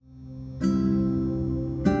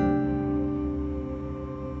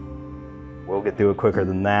We'll get through it quicker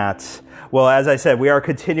than that. Well, as I said, we are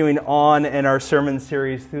continuing on in our sermon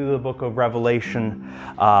series through the book of Revelation,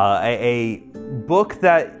 a book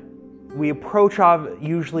that we approach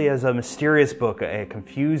usually as a mysterious book, a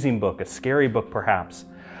confusing book, a scary book perhaps.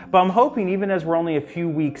 But I'm hoping even as we're only a few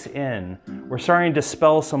weeks in, we're starting to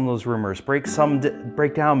dispel some of those rumors, break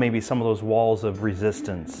down maybe some of those walls of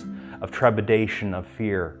resistance, of trepidation, of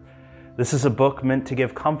fear. This is a book meant to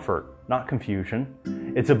give comfort, not confusion.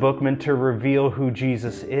 It's a book meant to reveal who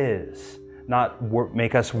Jesus is, not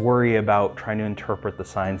make us worry about trying to interpret the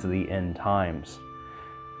signs of the end times.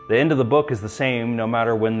 The end of the book is the same no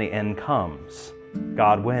matter when the end comes.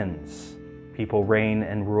 God wins. People reign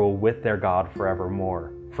and rule with their God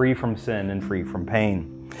forevermore, free from sin and free from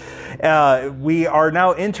pain. We are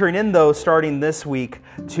now entering in, though, starting this week,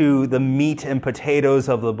 to the meat and potatoes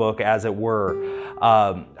of the book, as it were.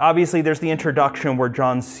 Obviously, there's the introduction where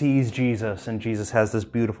John sees Jesus, and Jesus has this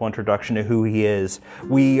beautiful introduction to who he is.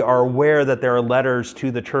 We are aware that there are letters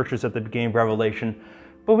to the churches at the beginning of Revelation,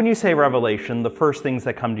 but when you say Revelation, the first things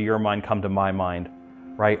that come to your mind come to my mind,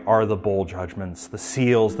 right, are the bowl judgments, the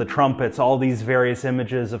seals, the trumpets, all these various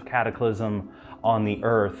images of cataclysm on the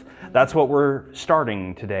earth. That's what we're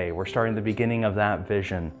starting today. We're starting the beginning of that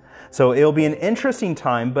vision. So it'll be an interesting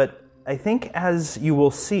time, but I think as you will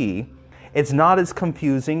see, it's not as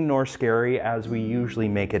confusing nor scary as we usually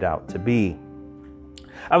make it out to be.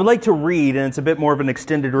 I would like to read, and it's a bit more of an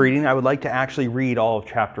extended reading, I would like to actually read all of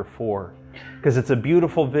chapter 4, because it's a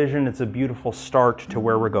beautiful vision, it's a beautiful start to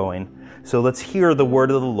where we're going. So let's hear the word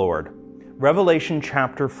of the Lord. Revelation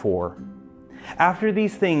chapter 4. After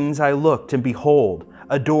these things I looked, and behold,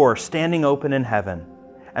 a door standing open in heaven.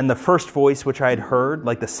 And the first voice which I had heard,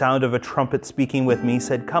 like the sound of a trumpet speaking with me,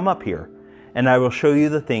 said, "Come up here, and I will show you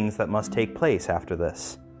the things that must take place after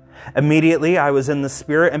this." Immediately I was in the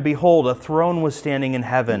Spirit, and behold, a throne was standing in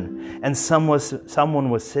heaven, and someone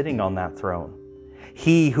was sitting on that throne.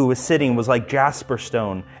 He who was sitting was like jasper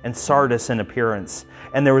stone and sardis in appearance,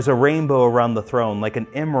 and there was a rainbow around the throne, like an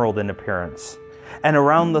emerald in appearance. And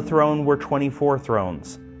around the throne were 24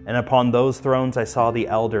 thrones, and upon those thrones I saw the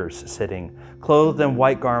elders sitting, clothed in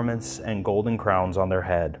white garments and golden crowns on their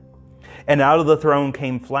head. And out of the throne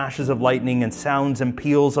came flashes of lightning and sounds and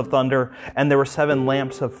peals of thunder, and there were 7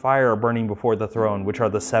 lamps of fire burning before the throne, which are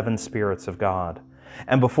the 7 spirits of God.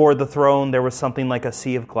 And before the throne there was something like a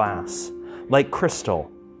sea of glass, like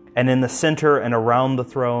crystal, and in the center and around the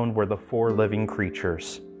throne were the 4 living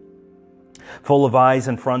creatures, full of eyes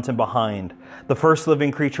in front and behind. The first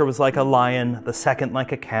living creature was like a lion, the second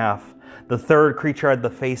like a calf, the third creature had the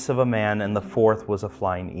face of a man, and the fourth was a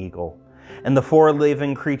flying eagle. And the 4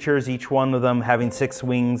 living creatures, each one of them having 6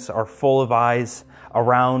 wings, are full of eyes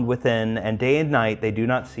around, within, and day and night they do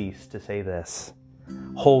not cease to say this: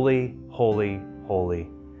 Holy, holy, holy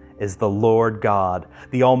is the Lord God,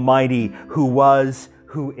 the Almighty, who was,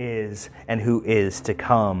 who is, and who is to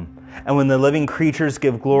come. And when the living creatures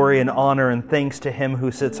give glory and honor and thanks to him who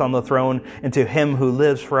sits on the throne and to him who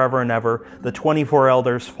lives forever and ever, the 24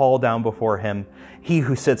 elders fall down before him, he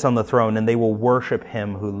who sits on the throne, and they will worship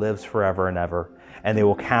him who lives forever and ever. And they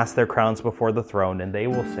will cast their crowns before the throne, and they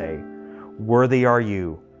will say, "Worthy are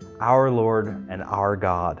you, our Lord and our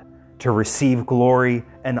God, to receive glory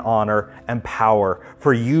and honor and power,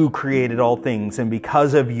 for you created all things, and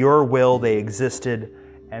because of your will they existed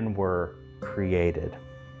and were created."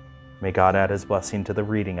 May God add his blessing to the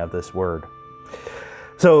reading of this word.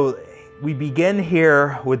 So we begin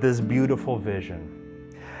here with this beautiful vision.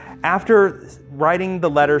 After writing the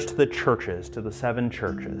letters to the churches, to the 7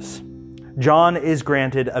 churches, John is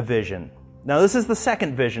granted a vision. Now this is the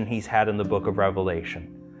second vision he's had in the book of Revelation.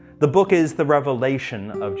 The book is the revelation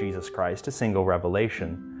of Jesus Christ, a single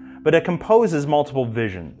revelation, but it composes multiple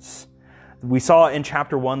visions. We saw in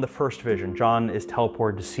chapter 1, the first vision, John is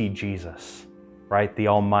teleported to see Jesus, right? The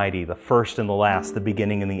Almighty, the first and the last, the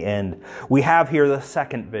beginning and the end. We have here the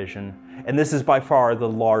second vision, and this is by far the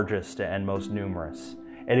largest and most numerous.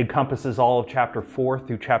 It encompasses all of chapter 4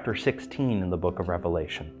 through chapter 16 in the book of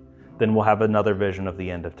Revelation. Then we'll have another vision of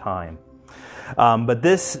the end of time. But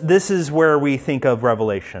this is where we think of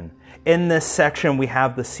Revelation. In this section, we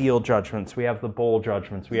have the seal judgments, we have the bowl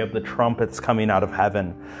judgments, we have the trumpets coming out of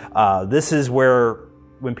heaven. This is where,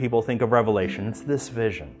 when people think of Revelation, it's this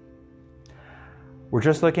vision. We're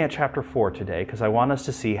just looking at chapter 4 today because I want us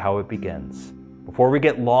to see how it begins. Before we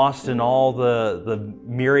get lost in all the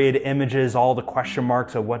myriad images, all the question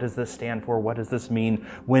marks of what does this stand for, what does this mean,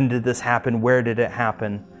 when did this happen, where did it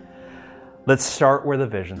happen, let's start where the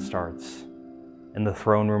vision starts, in the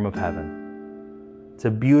throne room of heaven. It's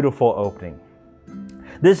a beautiful opening.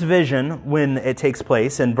 This vision, when it takes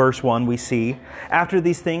place, in verse 1 we see, after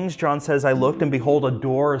these things, John says, I looked and behold a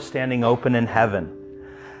door standing open in heaven.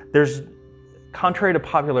 Contrary to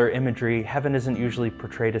popular imagery, heaven isn't usually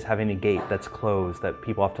portrayed as having a gate that's closed, that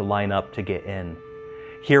people have to line up to get in.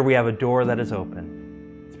 Here we have a door that is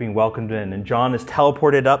open. It's being welcomed in, and John is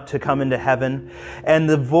teleported up to come into heaven. And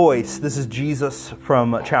the voice, this is Jesus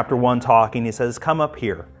from chapter 1 talking, he says, come up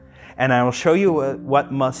here, and I will show you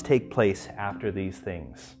what must take place after these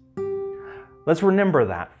things. Let's remember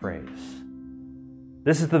that phrase.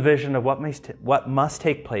 This is the vision of what must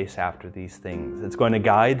take place after these things. It's going to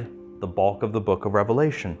guide the bulk of the book of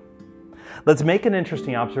Revelation. Let's make an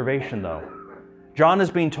interesting observation, though. John is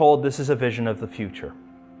being told this is a vision of the future.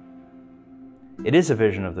 It is a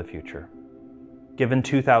vision of the future, given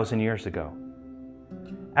 2,000 years ago.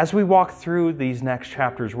 As we walk through these next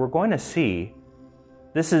chapters, we're going to see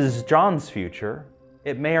this is John's future.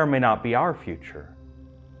 It may or may not be our future.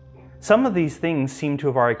 Some of these things seem to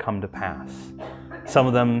have already come to pass. Some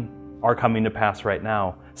of them are coming to pass right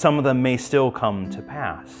now. Some of them may still come to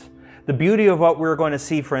pass. The beauty of what we're going to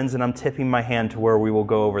see, friends, and I'm tipping my hand to where we will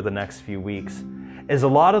go over the next few weeks, is a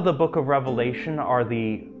lot of the book of Revelation are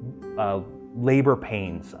the labor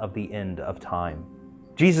pains of the end of time.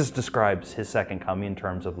 Jesus describes his second coming in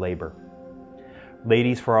terms of labor.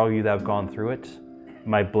 Ladies, for all you that have gone through it,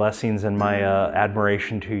 my blessings and my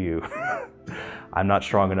admiration to you. I'm not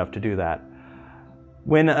strong enough to do that.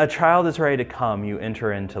 When a child is ready to come, you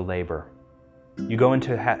enter into labor.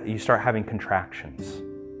 You start having contractions.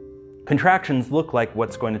 Contractions look like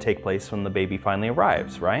what's going to take place when the baby finally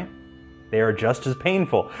arrives, right? They are just as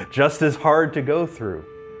painful, just as hard to go through.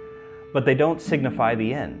 But they don't signify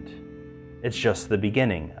the end. It's just the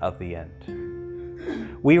beginning of the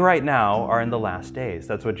end. We right now are in the last days.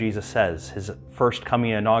 That's what Jesus says. His first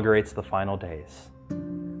coming inaugurates the final days.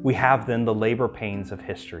 We have then the labor pains of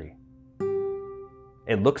history.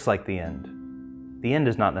 It looks like the end. The end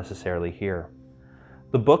is not necessarily here.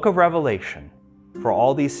 The book of Revelation, for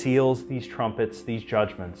all these seals, these trumpets, these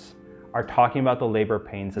judgments, are talking about the labor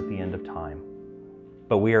pains at the end of time.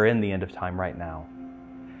 But we are in the end of time right now.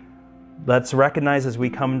 Let's recognize as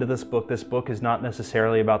we come into this book is not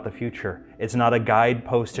necessarily about the future. It's not a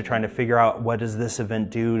guidepost to trying to figure out what does this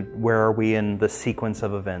event do, where are we in the sequence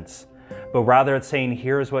of events. But rather it's saying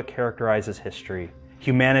here is what characterizes history.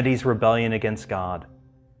 Humanity's rebellion against God.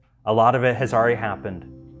 A lot of it has already happened,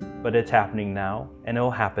 but it's happening now and it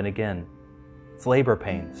will happen again. It's labor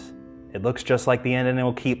pains. It looks just like the end and it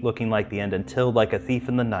will keep looking like the end until, like a thief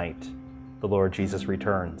in the night, the Lord Jesus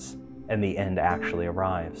returns and the end actually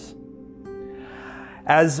arrives.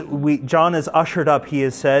 As John is ushered up, he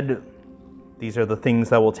has said, these are the things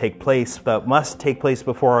that will take place, that must take place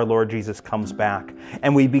before our Lord Jesus comes back.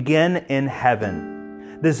 And we begin in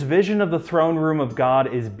heaven. This vision of the throne room of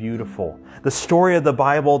God is beautiful. The story of the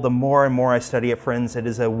Bible, the more and more I study it, friends, it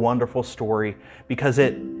is a wonderful story because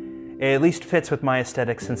it at least fits with my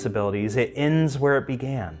aesthetic sensibilities. It ends where it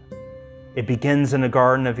began. It begins in the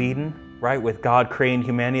Garden of Eden, right? With God creating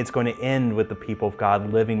humanity, it's going to end with the people of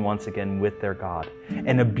God living once again with their God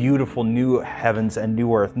in a beautiful new heavens and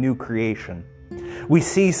new earth, new creation. We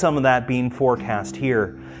see some of that being forecast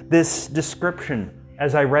here. This description,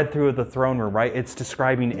 as I read through the throne room, right? It's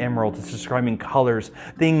describing emeralds, it's describing colors,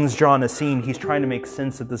 things John has seen. He's trying to make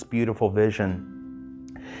sense of this beautiful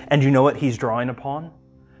vision. And you know what he's drawing upon?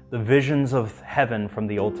 The visions of heaven from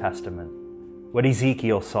the Old Testament. What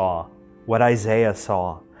Ezekiel saw, what Isaiah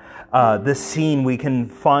saw. This scene we can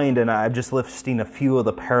find, and I'm just listing a few of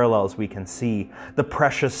the parallels we can see. The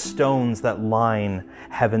precious stones that line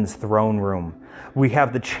heaven's throne room. We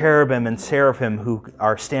have the cherubim and seraphim who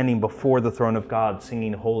are standing before the throne of God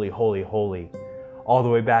singing, holy, holy, holy. All the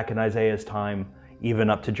way back in Isaiah's time, even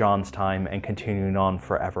up to John's time, and continuing on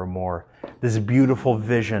forevermore. This beautiful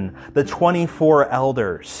vision. The 24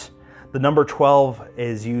 elders. The number 12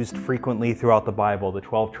 is used frequently throughout the Bible, the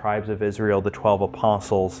 12 tribes of Israel, the 12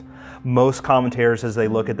 apostles. Most commentators, as they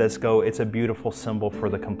look at this, go, it's a beautiful symbol for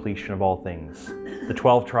the completion of all things. The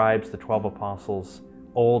 12 tribes, the 12 apostles,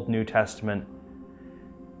 Old, New Testament,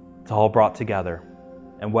 it's all brought together.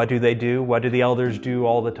 And what do they do? What do the elders do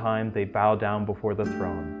all the time? They bow down before the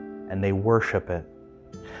throne and they worship it.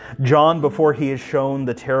 John, before he is shown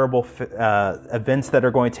the terrible events that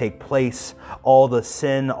are going to take place, all the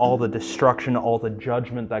sin, all the destruction, all the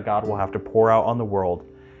judgment that God will have to pour out on the world,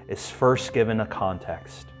 is first given a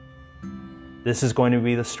context. This is going to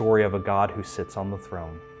be the story of a God who sits on the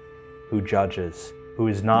throne, who judges, who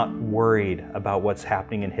is not worried about what's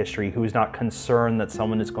happening in history, who is not concerned that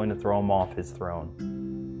someone is going to throw him off his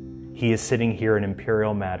throne. He is sitting here in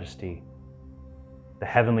imperial majesty. The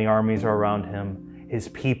heavenly armies are around him. his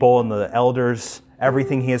people and the elders,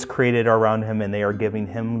 everything he has created around him, and they are giving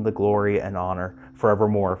him the glory and honor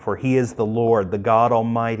forevermore. For he is the Lord, the God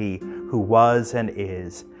Almighty, who was and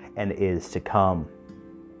is to come.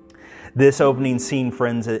 This opening scene,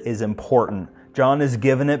 friends, is important. John is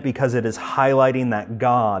given it because it is highlighting that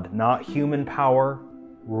God, not human power,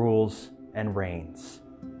 rules and reigns.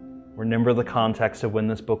 Remember the context of when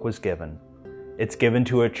this book was given. It's given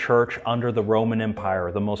to a church under the Roman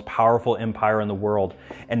Empire, the most powerful empire in the world.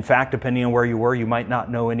 In fact, depending on where you were, you might not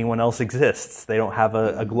know anyone else exists. They don't have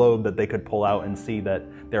a globe that they could pull out and see that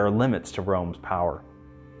there are limits to Rome's power.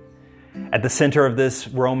 At the center of this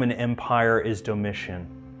Roman Empire is Domitian.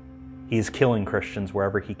 He is killing Christians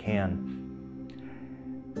wherever he can.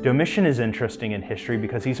 Domitian is interesting in history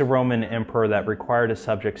because he's a Roman emperor that required his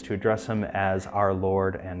subjects to address him as our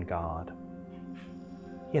Lord and God.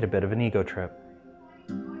 He had a bit of an ego trip.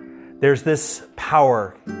 There's this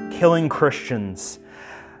power killing Christians.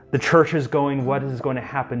 The church is going, what is going to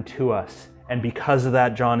happen to us? And because of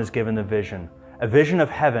that, John is given a vision of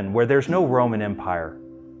heaven where there's no Roman Empire.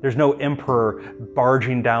 There's no emperor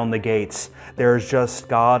barging down the gates. There's just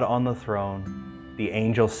God on the throne, the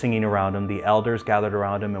angels singing around him, the elders gathered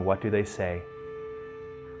around him, and what do they say?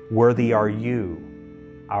 Worthy are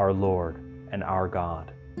you, our Lord and our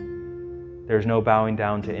God. There's no bowing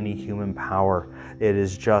down to any human power. It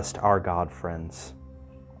is just our God, friends.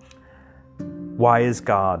 Why is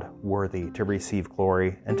God worthy to receive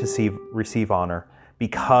glory and to receive honor?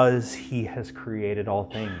 Because he has created all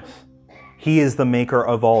things. He is the maker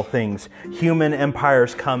of all things. Human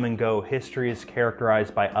empires come and go. History is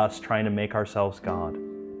characterized by us trying to make ourselves God.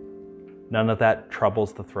 None of that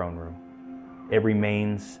troubles the throne room. It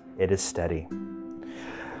remains, it is steady.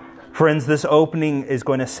 Friends, this opening is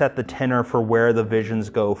going to set the tenor for where the visions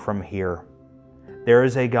go from here. There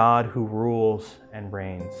is a God who rules and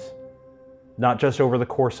reigns, not just over the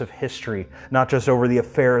course of history, not just over the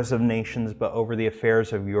affairs of nations, but over the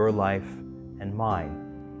affairs of your life and mine.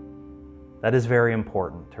 That is very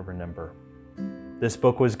important to remember. This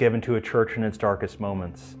book was given to a church in its darkest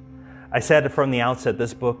moments. I said from the outset,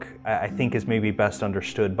 this book, I think, is maybe best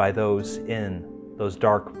understood by those in those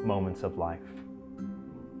dark moments of life.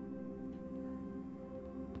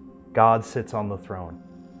 God sits on the throne.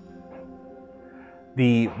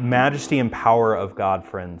 The majesty and power of God,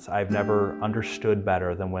 friends, I've never understood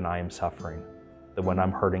better than when I am suffering, than when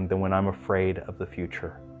I'm hurting, than when I'm afraid of the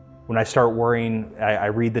future. When I start worrying, I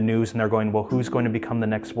read the news and they're going, well, who's going to become the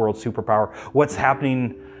next world superpower? What's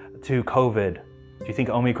happening to COVID? Do you think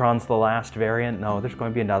Omicron's the last variant? No, there's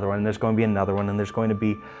going to be another one, and there's going to be another one, and there's going to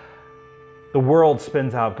be... The world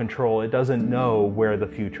spins out of control. It doesn't know where the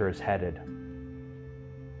future is headed.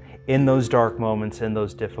 In those dark moments, in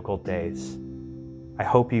those difficult days, I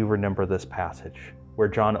hope you remember this passage where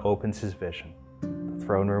John opens his vision, the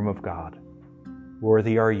throne room of God.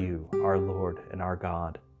 Worthy are you, our Lord and our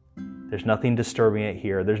God. There's nothing disturbing it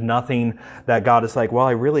here. There's nothing that God is like, well,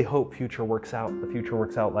 I really hope the future works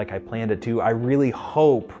out like I planned it to. I really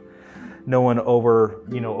hope no one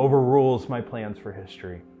overrules my plans for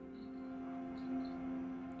history.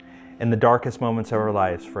 In the darkest moments of our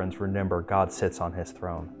lives, friends, remember God sits on his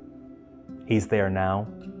throne. He's there now.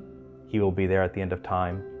 He will be there at the end of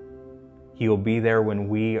time. He will be there when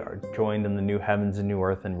we are joined in the new heavens and new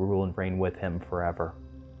earth and rule and reign with him forever.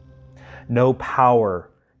 No power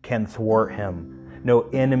can thwart him. No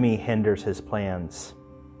enemy hinders his plans.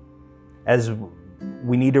 As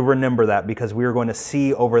we need to remember that, because we are going to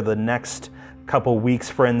see over the next couple weeks,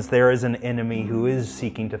 friends, there is an enemy who is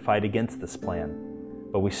seeking to fight against this plan.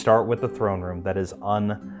 But we start with the throne room that is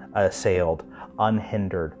unassailed,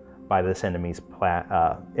 unhindered by this enemy's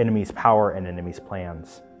power and enemy's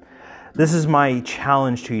plans. This is my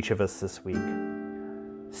challenge to each of us this week.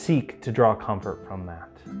 Seek to draw comfort from that.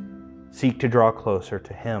 Seek to draw closer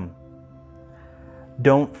to him.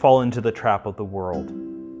 Don't fall into the trap of the world,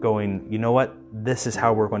 going, you know what? This is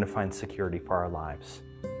how we're going to find security for our lives.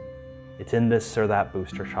 It's in this or that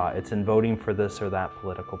booster shot. It's in voting for this or that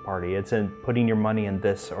political party. It's in putting your money in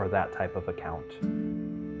this or that type of account.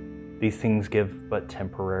 These things give but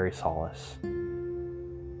temporary solace.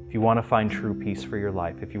 If you want to find true peace for your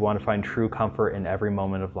life, if you want to find true comfort in every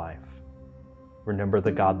moment of life, remember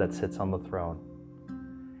the God that sits on the throne.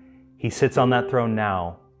 He sits on that throne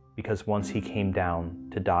now because once he came down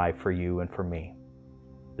to die for you and for me.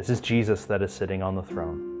 This is Jesus that is sitting on the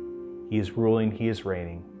throne. He is ruling, he is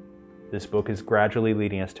reigning. This book is gradually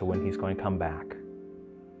leading us to when he's going to come back.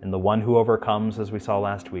 And the one who overcomes, as we saw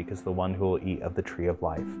last week, is the one who will eat of the tree of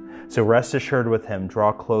life. So rest assured with him,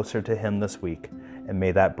 draw closer to him this week, and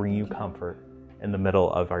may that bring you comfort in the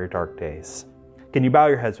middle of our dark days. Can you bow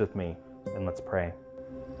your heads with me? And let's pray.